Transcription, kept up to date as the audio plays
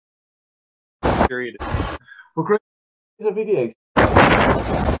period. But great, a video.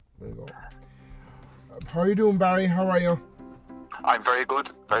 There you go. How are you doing, Barry? How are you? I'm very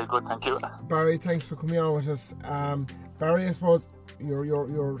good, thank you. Barry, thanks for coming on with us. Barry, I suppose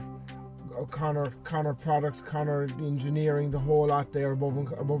your Conor Products, Conor Engineering, the whole lot there above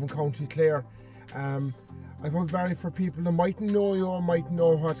in County Clare. I suppose, Barry, for people that mightn't know you or might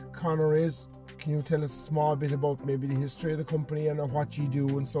know what Conor is, can you tell us a small bit about maybe the history of the company and what you do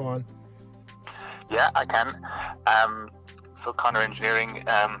and so on? Yeah, I can. So Conor Engineering,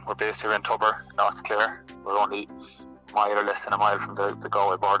 we're based here in Tubber, North Clare. We're only a mile or less than a mile from the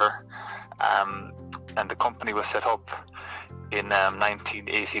Galway border. And the company was set up in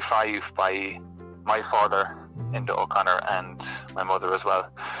 1985 by my father, Enda O'Connor, and my mother as well.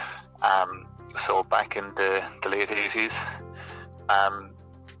 So back in the late 80s,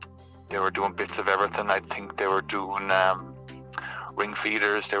 they were doing bits of everything. I think they were doing ring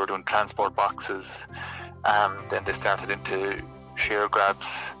feeders, they were doing transport boxes. Then they started into shear grabs,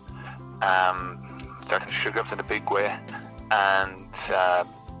 in a big way, and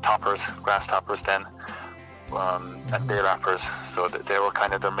toppers, grass toppers then, and bale wrappers. So they were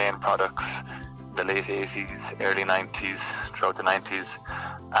kind of their main products in the late 80s, early 90s, throughout the 90s.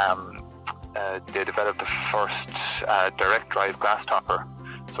 They developed the first direct drive grass topper.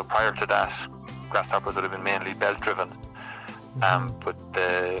 So prior to that, grass toppers would have been mainly belt driven, but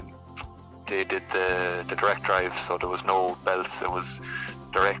they did the direct drive, so there was no belts. It was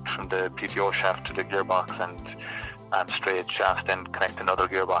direct from the PTO shaft to the gearbox, and straight shafts then connecting other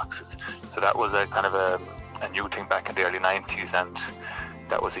gearboxes. So that was a kind of a new thing back in the early 90s, and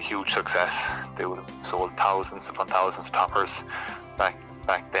that was a huge success. They would have sold thousands upon thousands of toppers back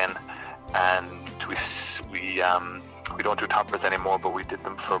then. And we don't do toppers anymore, but we did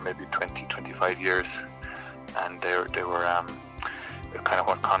them for maybe 20-25 years, and they were kind of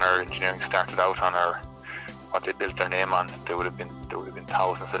what Conor Engineering started out on, or what they built their name on. There would have been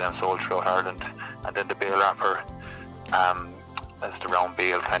thousands of them sold throughout Ireland. And then the bale wrapper, as the round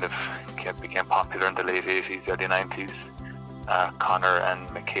bale kind of became popular in the late 80s, early 90s. Conor and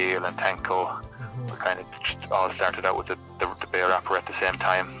McHale and Tanko were kind of all started out with the bale wrapper at the same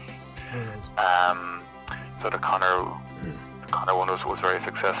time. So the Conor one was very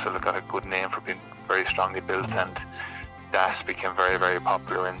successful. It got a good name for being very strongly built, and that became very, very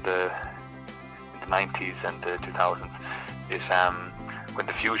popular in the 90s and the 2000s. When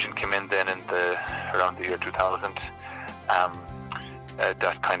the Fusion came in then around the year 2000,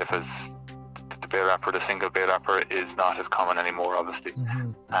 that kind of the bale wrapper, the single bale wrapper, is not as common anymore, obviously.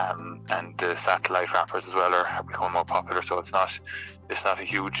 And the satellite wrappers as well are becoming more popular, so it's not a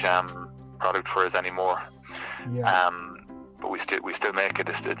huge product for us anymore. But we still make it.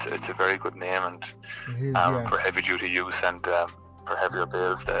 It's a very good name, and for heavy duty use, and for heavier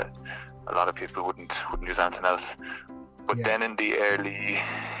bales that a lot of people wouldn't use anything else. But then in the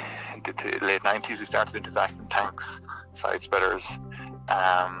late 90s, we started into vacuum tanks, side spreaders,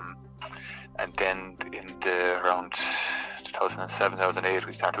 and then around 2007, 2008,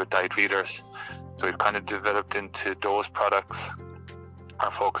 we started with dyed feeders. So we've kind of developed into those products,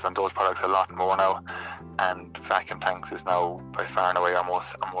 or focused on those products a lot more now. And vacuum tanks is now by far and away our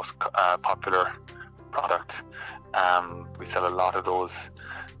most popular product. We sell a lot of those,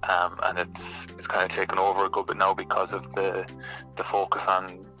 and it's kind of taken over a good bit now because of the focus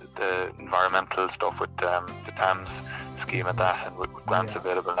on the environmental stuff with the TAMS scheme and that, and with grants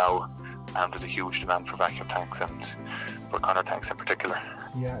available now. There's a huge demand for vacuum tanks, and for Conor tanks in particular.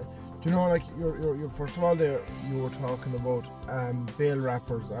 Yeah. Do you know, like, you're first of all there, you were talking about bale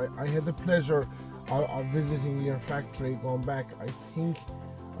wrappers. I had the pleasure of visiting your factory going back, I think,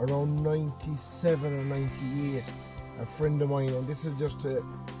 around 97 or 98. A friend of mine, and this is just a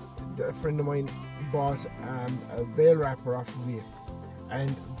friend of mine, bought a bale wrapper off of me.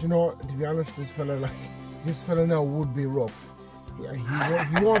 And, do you know, to be honest, this fella now would be rough.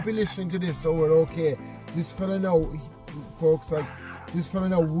 He won't be listening to this, so we're okay. This fella now, folks, like, this fella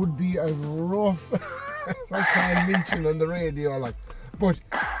now would be as rough as I can mention on the radio, like. But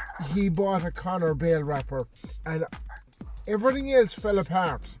he bought a Conor bale wrapper, and everything else fell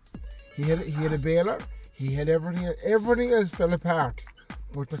apart. He had a baler, he had everything else fell apart.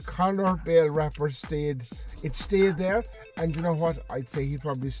 But the Conor bale wrapper stayed there, and you know what? I'd say he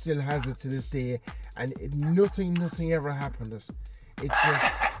probably still has it to this day, and nothing ever happened. It's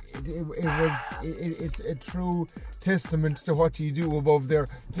a true testament to what you do above there.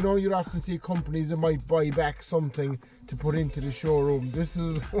 You know, you'd often see companies that might buy back something to put into the showroom. This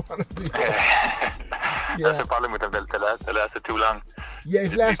is one of the... That's the problem with them, they lasted too long. Yeah,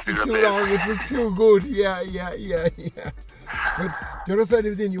 it lasted too long, it was too good, yeah. But the other side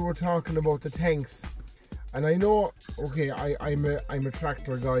of it, you were talking about the tanks, and I know, okay, I'm a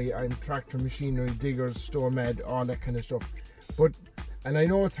tractor guy. I'm tractor machinery, diggers, store med, all that kind of stuff. And I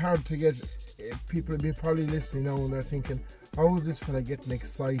know it's hard to get people will be probably listening now and they're thinking, how is this fella getting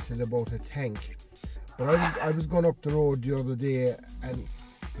excited about a tank? But I was going up the road the other day, and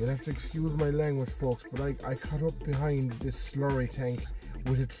you'll have to excuse my language, folks, but I caught up behind this slurry tank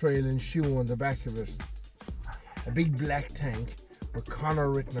with a trailing shoe on the back of it. A big black tank with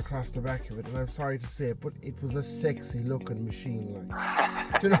Conor written across the back of it, and I'm sorry to say it, but it was a sexy looking machine,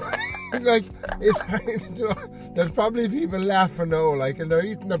 like. Do you know, like, it's, you know, there's probably people laughing now, like, and they're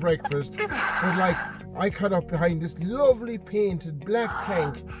eating their breakfast, but like, I cut up behind this lovely painted black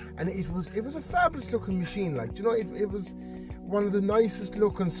tank, and it was a fabulous looking machine, like, do you know, it was one of the nicest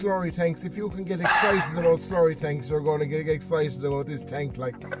looking slurry tanks. If you can get excited about slurry tanks, you're going to get excited about this tank,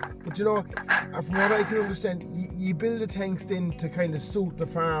 like. But you know, from what I can understand, you build the tanks then to kind of suit the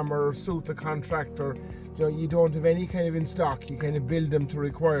farmer or suit the contractor. You know, you don't have any kind of in stock. You kind of build them to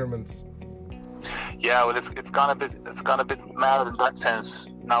requirements. Yeah, well, it's gone a bit mad in that sense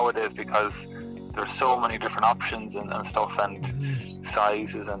nowadays, because there's so many different options and stuff, and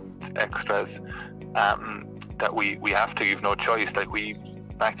sizes and extras. That we have to, you've no choice. Like, we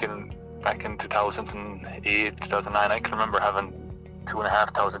back in 2008, 2009, I can remember having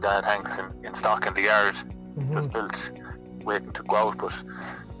 2,500 gallon tanks in stock in the yard, just built, waiting to go out. But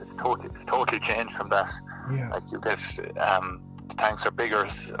it's totally changed from that. Yeah. Like, you get the tanks are bigger,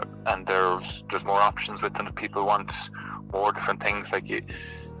 and there's more options with them. People want more different things. Like,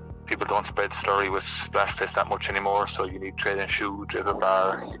 people don't spread slurry with splash plates that much anymore, so you need trailing shoe, driven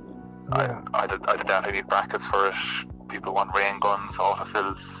bar. Yeah. Either that, I need brackets for it. People want rain guns,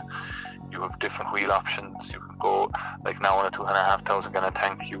 autofills. You have different wheel options. You can go, like, now in a 2,500 gallon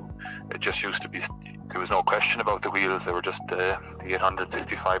tank, it just used to be, there was no question about the wheels. They were just the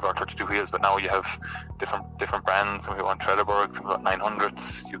 865 or 32 wheels. But now you have different brands. And we want Trelleborgs, we've got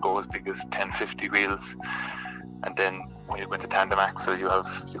 900s. You go as big as 1050 wheels. And then when you went to tandem axle, you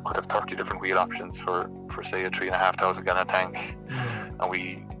could have 30 different wheel options for say a 3,500 gallon tank.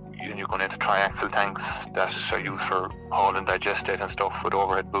 And you're going into triaxle tanks that are used for hauling digestate and stuff, with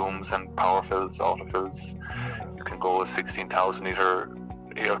overhead booms and power fills, autofills. You can go with 16,000 litre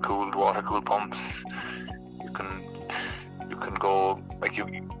air-cooled, water-cooled pumps. You can go, like,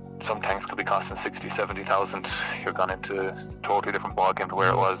 some tanks could be costing 60,000, 70,000. You're gone into a totally different ballgame to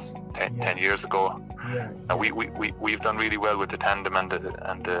where it was 10 years ago. And we've done really well with the tandem and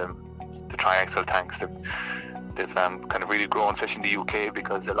the triaxle tanks. They've kind of really grown, especially in the UK,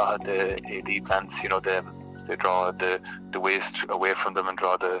 because a lot of the AD plants, you know, they draw the waste away from them and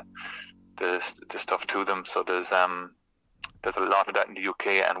draw the stuff to them. So there's a lot of that in the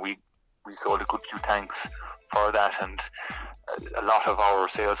UK, and we sold a good few tanks for that, and a lot of our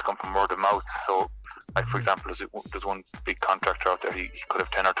sales come from word of mouth. So, like, for example, there's one big contractor out there, he could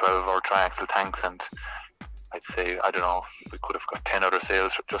have 10 or 12 of our triaxle tanks, and I'd say, I don't know, we could have got 10 other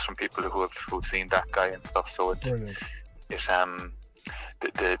sales just from people who've seen that guy and stuff. So the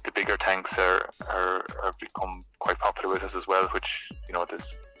bigger tanks are become quite popular with us as well, which, you know,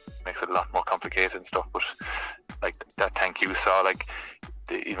 makes it a lot more complicated and stuff. But like that tank you saw, like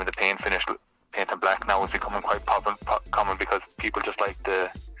even the paint and black now is becoming quite common, because people just like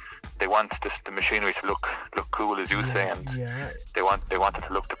they want the machinery to look cool, as you say, and they want it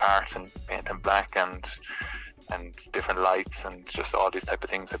to look the part, and paint in black and different lights and just all these type of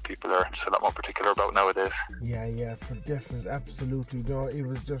things that people are just a lot more particular about nowadays. Yeah, for definite, absolutely. No, it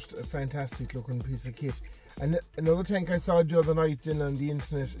was just a fantastic looking piece of kit. And another tank I saw the other night in on the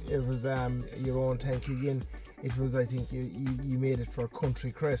internet, it was your own tank again. It was, I think you made it for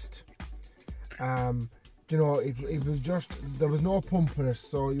Country Crest. You know, it was just, there was no pump in it,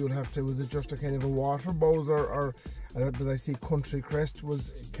 so you'll have to, was it just a kind of a water bowser, or did I see Country Crest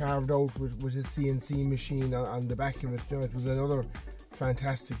was carved out with a CNC machine on the back of it? You know, it was another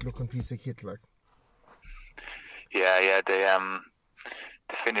fantastic looking piece of kit, like. Yeah, the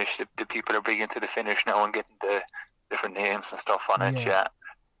finish, the people are big into the finish now and getting the different names and stuff on it,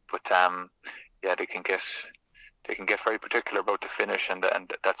 but they can get very particular about the finish, and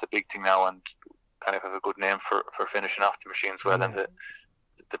that's a big thing now, and kind of have a good name for finishing off the machines well, and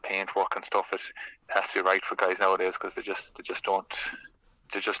the paint work and stuff. It has to be right for guys nowadays, because they just don't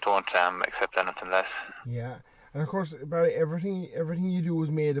accept anything less. Yeah, and of course, Barry, everything you do is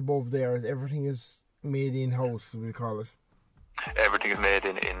made above there. Everything is made in house, we call it. Everything is made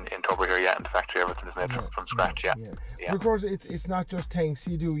in Tubber here, in the factory. Everything is made from scratch. Yeah. But of course, it's not just tanks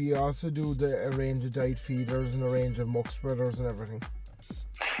you do. You also do a range of diet feeders and a range of muck spreaders and everything.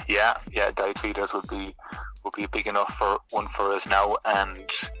 Yeah, diet feeders would be would be big enough for us now, and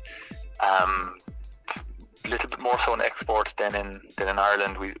a little bit more so in export than in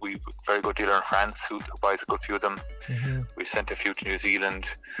Ireland. We've a very good dealer in France who buys a good few of them. We sent a few to New Zealand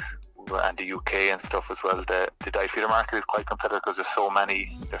and the UK and stuff as well. The diet feeder market is quite competitive because there's so many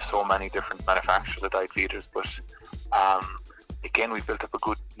different manufacturers of diet feeders, but again, we've built up a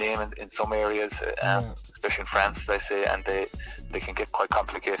good name in some areas, especially in France, as I say, and they can get quite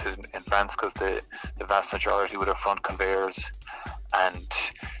complicated in France because the vast majority would have front conveyors, and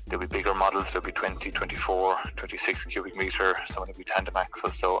there'll be bigger models. There'll be 20, 24, 26 cubic meter. Some will be tandem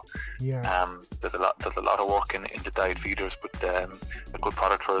axles. So there's a lot of work in the diet feeders, but a good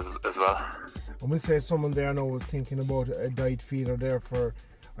product for us as well. I'm going to say someone there now was thinking about a diet feeder there for,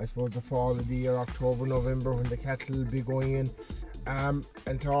 I suppose, the fall of the year, October, November, when the cattle will be going in,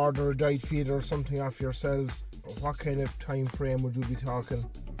 and to order a diet feeder or something off yourselves, what kind of time frame would you be talking?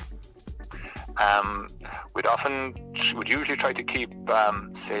 We'd usually try to keep,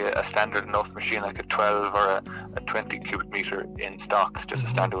 say, a standard enough machine like a 12 or a 20 cubic meter in stock, just a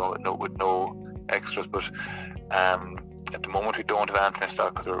standard one with no extras. But at the moment we don't have anything in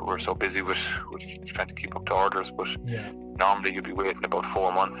stock because we're so busy with trying to keep up to orders. But normally you'd be waiting about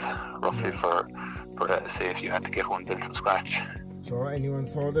 4 months roughly for say if you had to get one built from scratch. So anyone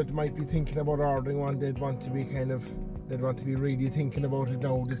that might be thinking about ordering one, they'd want to be really thinking about it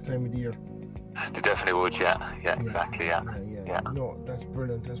now this time of the year. They definitely would, exactly. No, that's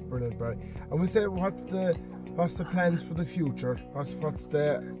brilliant, Barry. And we said, what's the plans for the future? What's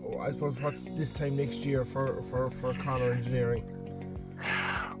this time next year for Conor Engineering?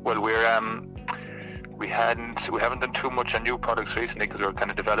 Well, we haven't done too much on new products recently because we're kind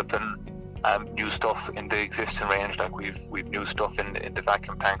of developing new stuff in the existing range. Like we've new stuff in the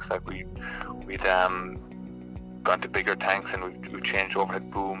vacuum tanks. Like we'd gone to bigger tanks, and we've changed overhead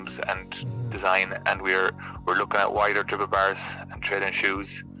booms and design, and we're looking at wider dribble bars and trailing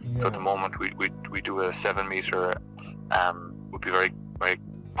shoes. So at the moment we do a 7 meter, would be very, very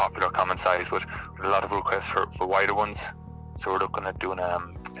popular common size, but with a lot of requests for wider ones. So we're looking at doing a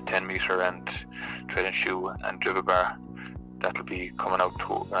 10 meter and trailing shoe and dribble bar. That'll be coming out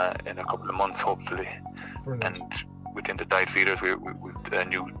in a couple of months, hopefully. Brilliant. And within the diet feeders, we've a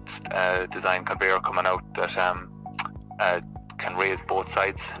new design conveyor coming out that can raise both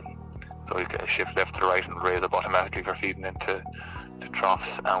sides. So you can shift left to the right and raise up automatically for feeding into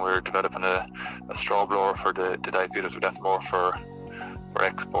troughs. And we're developing a straw blower for the diet feeders, but that's more for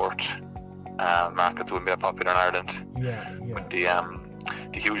export markets. Wouldn't be that popular in Ireland. But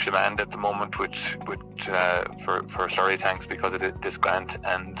the huge demand at the moment for slurry tanks because of this grant,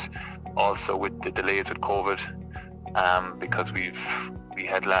 and also with the delays with COVID, because we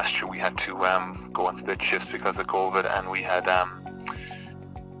had last year we had to go on split shifts because of COVID, and we had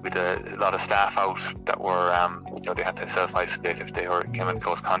with a lot of staff out that were they had to self-isolate if they came in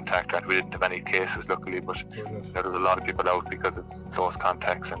close contact, and we didn't have any cases luckily, but there was a lot of people out because of close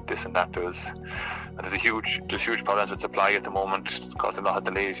contacts and this and that. There's huge problems with supply at the moment. It's caused a lot of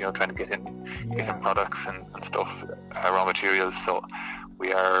delays, trying to get in products and stuff, raw materials. So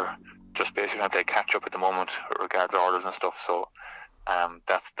we are just basically having to catch up at the moment with regards to orders and stuff. So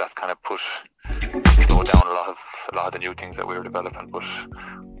that's kind of slowed down a lot of the new things that we were developing, but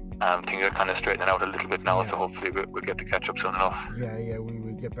things are kind of straightening out a little bit now. So hopefully we'll get to catch up soon enough. We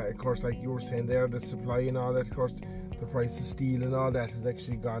will get back. Of course, like you were saying there, the supply and all that. Of course, the price of steel and all that has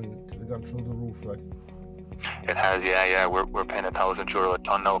actually gone through the roof. Like it has, We're paying €1,000 a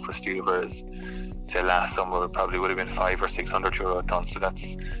ton now for steel, whereas say last summer it probably would have been €500 or €600 a ton. So that's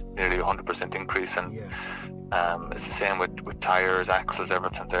nearly 100% increase. And it's the same with tires, axles,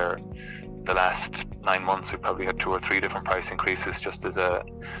 everything there. The last 9 months we probably had 2 or 3 different price increases, just as a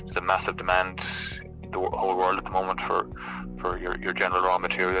massive demand the whole world at the moment for your general raw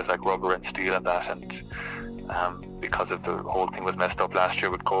materials like rubber and steel and that, and because of the whole thing was messed up last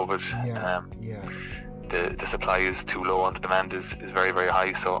year with COVID, the supply is too low and the demand is very, very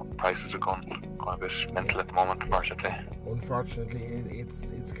high, so prices are going a bit mental at the moment, unfortunately.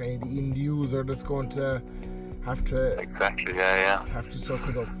 It's kind of the end user that's going to have to have to suck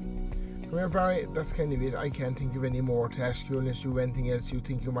it up. Come here, Barry, that's kind of it. I can't think of any more to ask you unless you have anything else you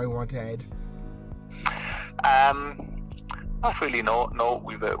think you might want to add. Not really, no.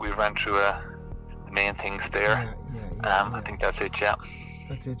 We've ran through the main things there. I think that's it,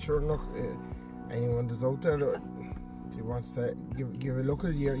 That's it, sure. Look, anyone that's out there that wants to give a look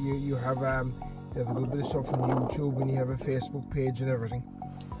at it, you have there's a good bit of stuff on YouTube, and you have a Facebook page and everything.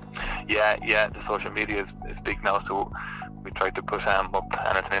 The social media is big now, so we try to put up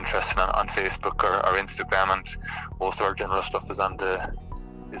anything interesting on Facebook or Instagram, and most of our general stuff is on the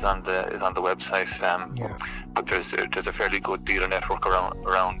is on the website. But there's a fairly good dealer network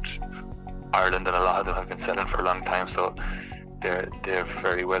around Ireland, and a lot of them have been selling for a long time, so they're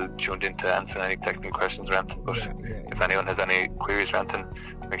very well tuned into answering any technical questions or anything. But if anyone has any queries or anything,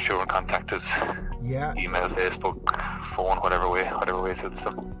 make sure and contact us. Email, Facebook, phone, whatever way suits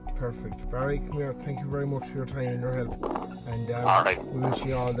them. Perfect. Barry, come here. Thank you very much for your time and your help. And all right. we wish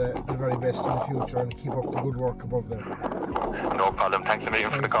you all the very best in the future, and keep up the good work above there. No problem. Thanks a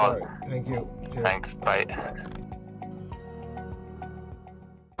million for the call. Barry. Thank you. Cheers. Thanks. Bye.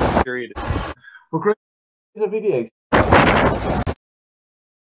 Period. We're great. Videos.